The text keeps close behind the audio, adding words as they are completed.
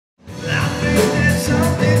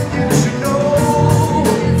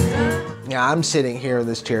I'm sitting here in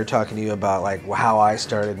this chair talking to you about like how I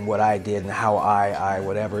started and what I did and how I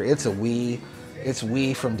whatever. It's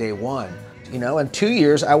we from day one. You know, in 2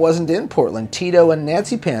 years I wasn't in Portland. Tito and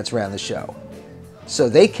Nancy Pants ran the show. So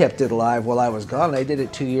they kept it alive while I was gone. They did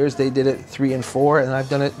it 2 years, they did it 3 and 4, and I've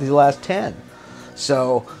done it the last 10.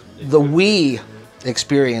 So the we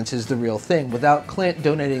experience is the real thing. Without Clint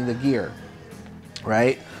donating the gear,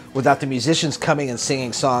 right? Without the musicians coming and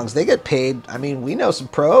singing songs, they get paid. I mean, we know some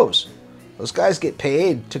pros. Those guys get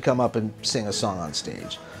paid to come up and sing a song on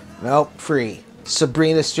stage. Nope, free.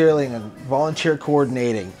 Sabrina Sterling and volunteer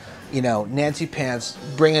coordinating. You know, Nancy Pants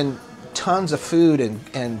bringing tons of food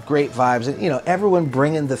and great vibes, and you know, everyone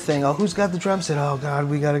bringing the thing. Oh, who's got the drum set? Oh God,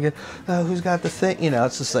 we gotta get. Who's got the thing? You know,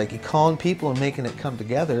 it's just like you calling people and making it come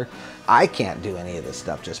together. I can't do any of this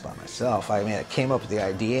stuff just by myself. I mean, I came up with the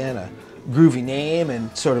idea and a groovy name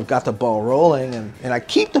and sort of got the ball rolling, and I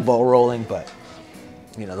keep the ball rolling, but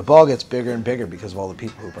you know, the ball gets bigger and bigger because of all the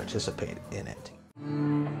people who participate in it.